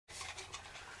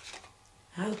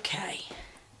Okay,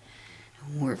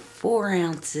 we're 4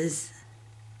 ounces.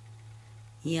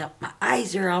 Yep, my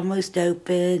eyes are almost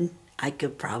open. I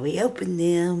could probably open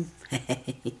them.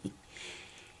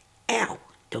 Ow,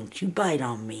 don't you bite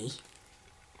on me.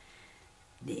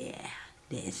 Yeah,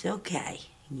 it's okay.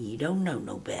 You don't know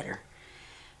no better.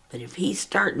 But if he's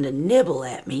starting to nibble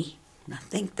at me, I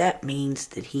think that means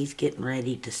that he's getting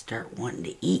ready to start wanting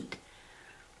to eat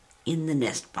in the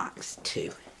nest box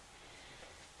too.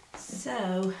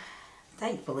 So,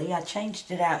 thankfully I changed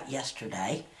it out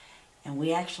yesterday, and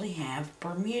we actually have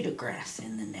Bermuda grass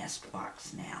in the nest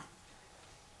box now.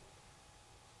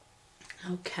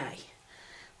 Okay,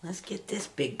 let's get this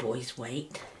big boy's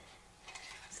weight.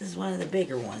 This is one of the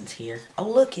bigger ones here. Oh,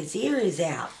 look, his ear is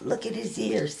out. Look at his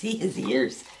ears. See his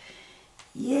ears?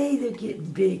 Yay, they're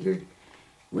getting bigger.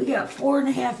 We got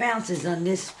 4.5 ounces on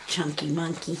this chunky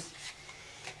monkey.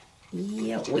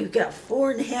 Yeah, we've got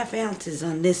 4.5 ounces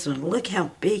on this one. Look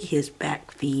how big his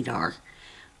back feet are.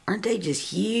 Aren't they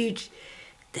just huge?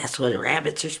 That's what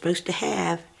rabbits are supposed to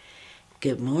have.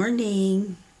 Good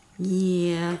morning.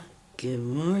 Yeah, good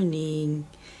morning.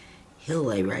 He'll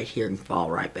lay right here and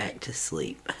fall right back to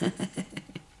sleep.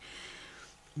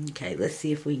 Okay, let's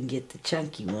see if we can get the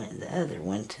chunky one, the other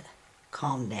one, to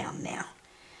calm down now.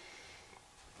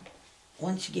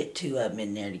 Once you get 2 of them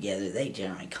in there together, they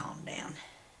generally calm down.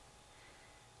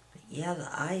 But yeah, the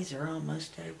eyes are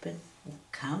almost open. Well,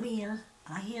 come here.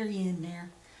 I hear you in there.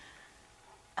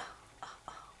 Oh.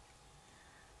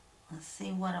 Let's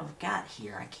see what I've got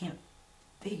here. I can't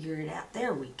figure it out.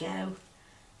 There we go.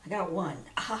 I got one.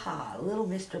 Ah, little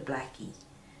Mr. Blackie.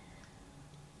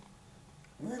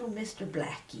 Little Mr.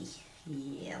 Blackie.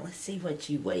 Yeah, let's see what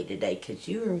you weigh today, because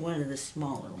you are one of the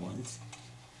smaller ones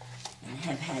and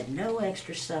have had no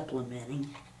extra supplementing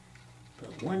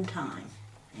but one time,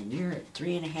 and you're at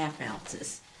 3.5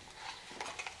 ounces.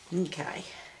 Okay.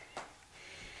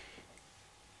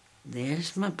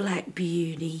 There's my black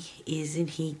beauty.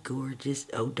 Isn't he gorgeous?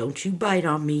 Oh, don't you bite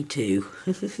on me too.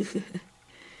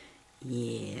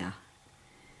 Yeah.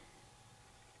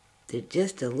 They're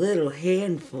just a little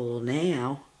handful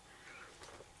now.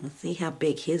 Let's see how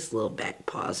big his little back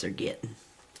paws are getting.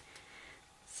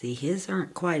 See, his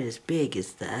aren't quite as big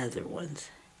as the other ones.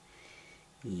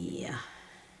 Yeah.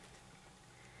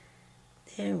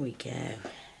 There we go.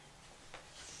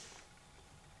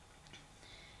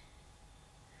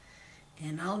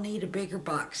 And I'll need a bigger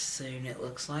box soon, it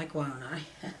looks like, won't I?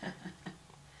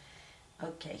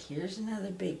 Okay, here's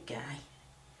another big guy.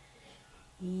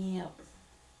 Yep.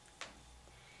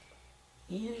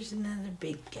 Here's another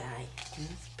big guy.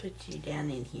 Let's put you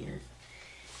down in here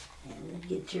and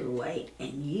get your weight.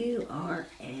 And you are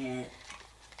at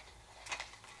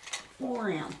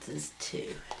 4 ounces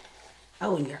too.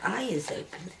 Oh, and your eye is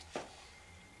open.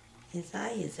 His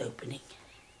eye is opening.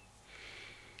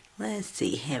 Let's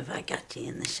see, have I got you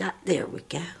in the shot? There we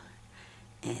go.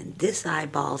 And this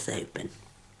eyeball's open.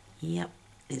 Yep,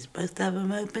 is both of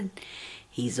them open?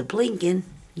 He's a blinking.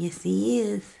 Yes, he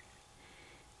is.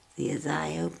 See his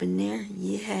eye open there?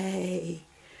 Yay!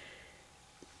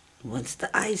 Once the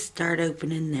eyes start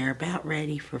opening, they're about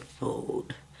ready for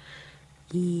food.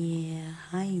 Yeah,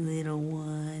 hi little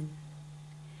one.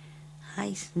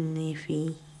 Hi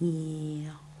Sniffy.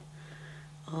 Yeah.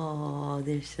 Oh,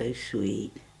 they're so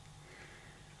sweet.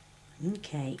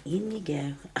 Okay, in you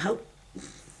go. Oh,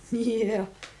 yeah.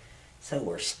 So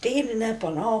we're standing up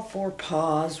on all 4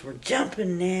 paws. We're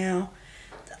jumping now.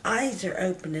 The eyes are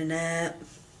opening up.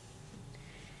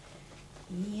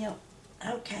 Yep.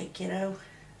 Okay, kiddo.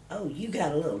 Oh, you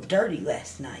got a little dirty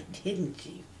last night, didn't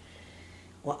you?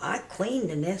 Well, I cleaned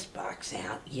the nest box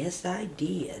out. Yes, I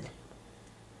did.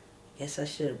 Guess I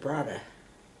should have brought a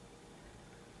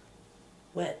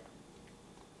wet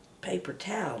paper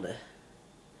towel to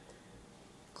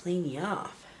clean you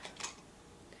off.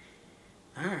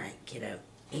 Alright, kiddo.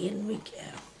 In we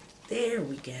go. There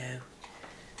we go.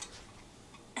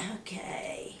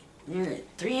 Okay. We're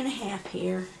at 3.5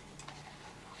 here.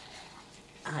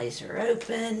 Eyes are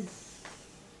open.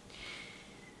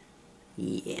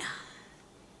 Yeah.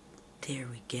 There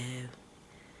we go.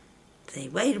 Say,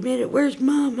 wait a minute, where's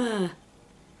Mama?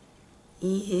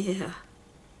 Yeah.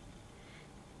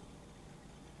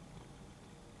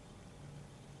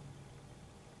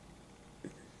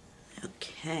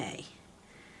 Okay.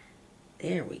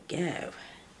 There we go.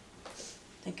 I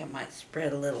think I might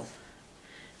spread a little.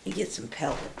 Let me get some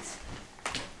pellets.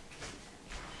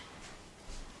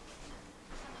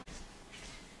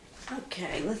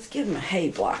 Okay, let's give them a hay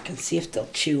block and see if they'll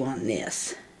chew on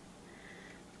this.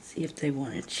 See if they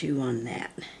want to chew on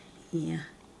that. Yeah.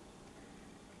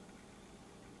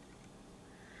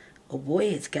 Oh boy,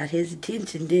 it's got his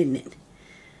attention, didn't it?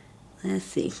 Let's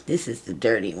see. This is the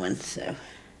dirty one, so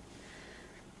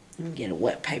let me get a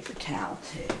wet paper towel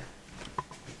too.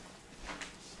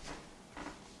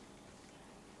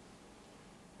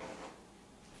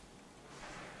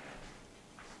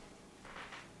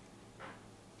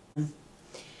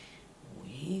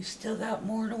 We've still got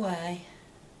more to weigh.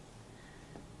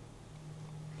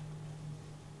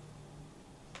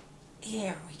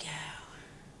 Here we go.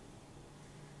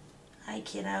 Hi,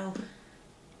 kiddo.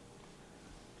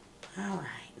 All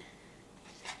right.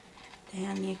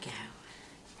 Down you go.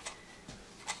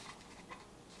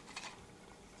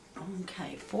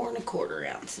 Okay, 4 1/4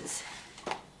 ounces.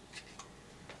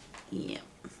 Yep.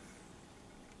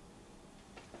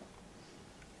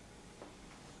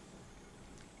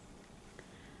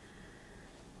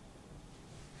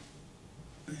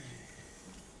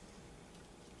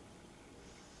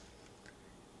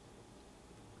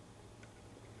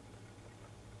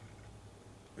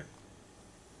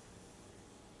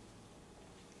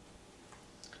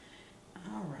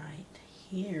 All right,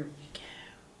 here we go.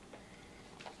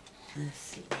 Let's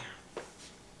see now.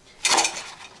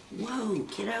 Whoa,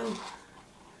 kiddo.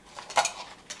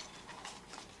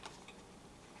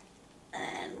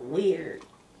 And we're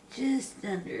just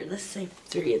under, let's say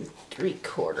 3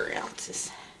 3/4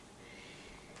 ounces.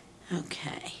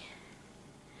 Okay.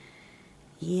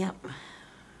 Yep.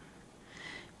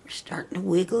 We're starting to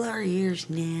wiggle our ears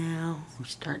now. We're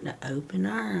starting to open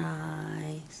our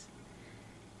eyes.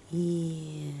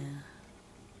 Yeah.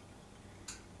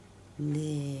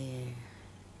 There.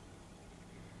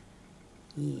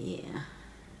 Yeah.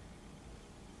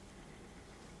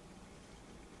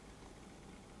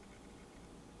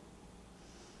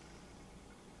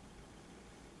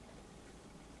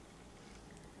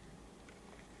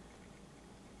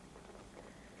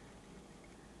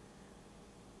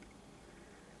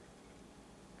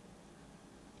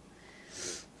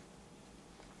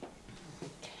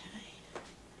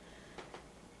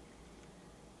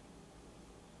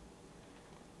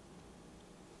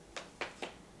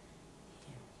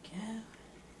 Go.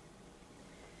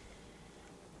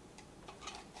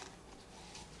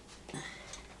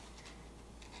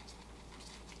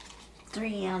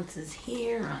 3 ounces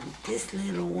here on this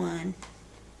little one.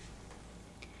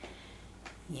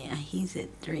 Yeah, he's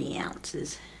at 3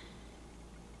 ounces.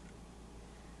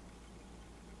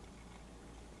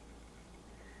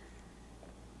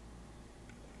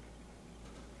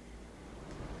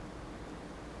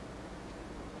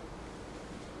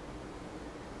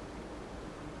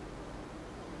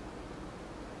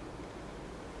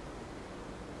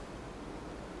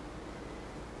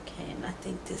 Okay, and I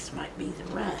think this might be the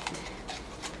runt.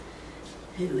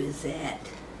 Who is that?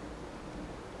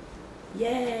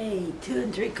 Yay,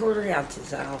 2 3/4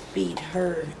 ounces. I'll feed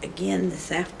her again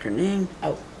this afternoon.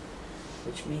 Oh,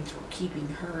 which means we're keeping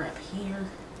her up here.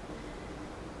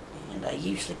 And I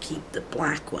usually keep the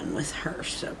black one with her,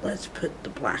 so let's put the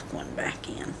black one back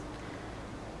in.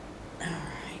 All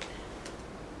right.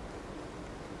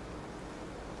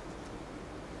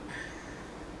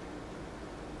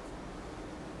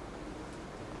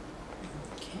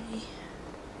 Okay.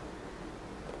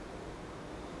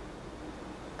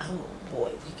 Oh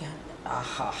boy, we got it. Ah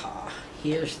ha ha.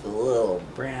 Here's the little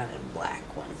brown and black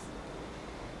one.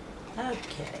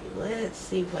 Okay, let's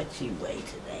see what you weigh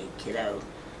today, kiddo.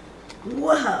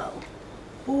 Whoa!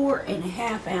 4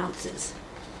 1/2 ounces.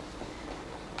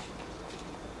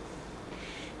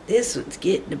 This one's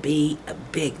getting to be a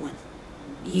big one.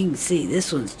 You can see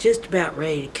this one's just about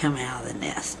ready to come out of the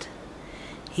nest.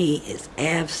 He is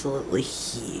absolutely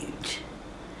huge.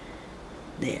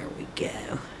 There we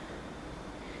go.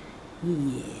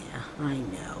 Yeah, I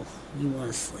know. You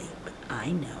want to sleep.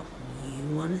 I know.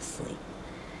 You want to sleep.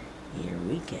 Here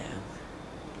we go.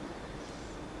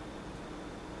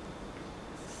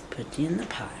 Put you in the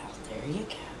pile. There you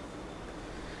go.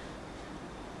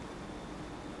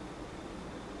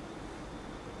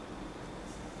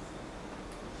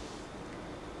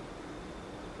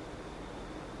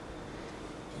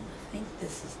 And I think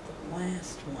this is the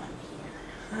last one here.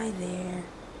 Hi there.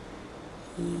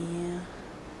 Yeah.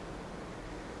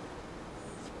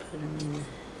 Put them in the,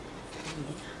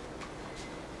 yeah.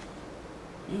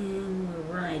 And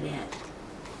we're right at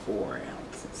 4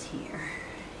 ounces here.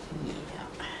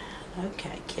 Yeah.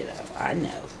 Okay, kiddo, I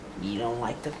know. You don't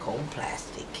like the cold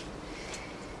plastic.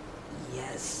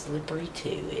 Yes, slippery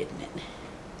too, isn't it?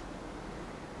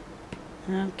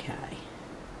 Okay.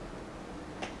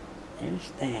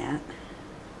 There's that.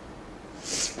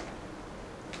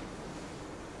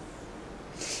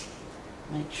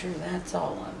 Make sure that's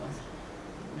all of them.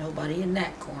 Nobody in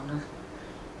that corner.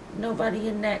 Nobody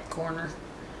in that corner.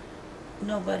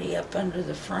 Nobody up under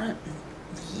the front.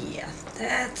 Yeah,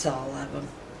 that's all of them.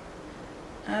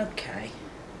 Okay.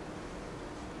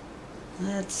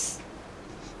 Let's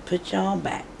put y'all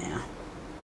back now.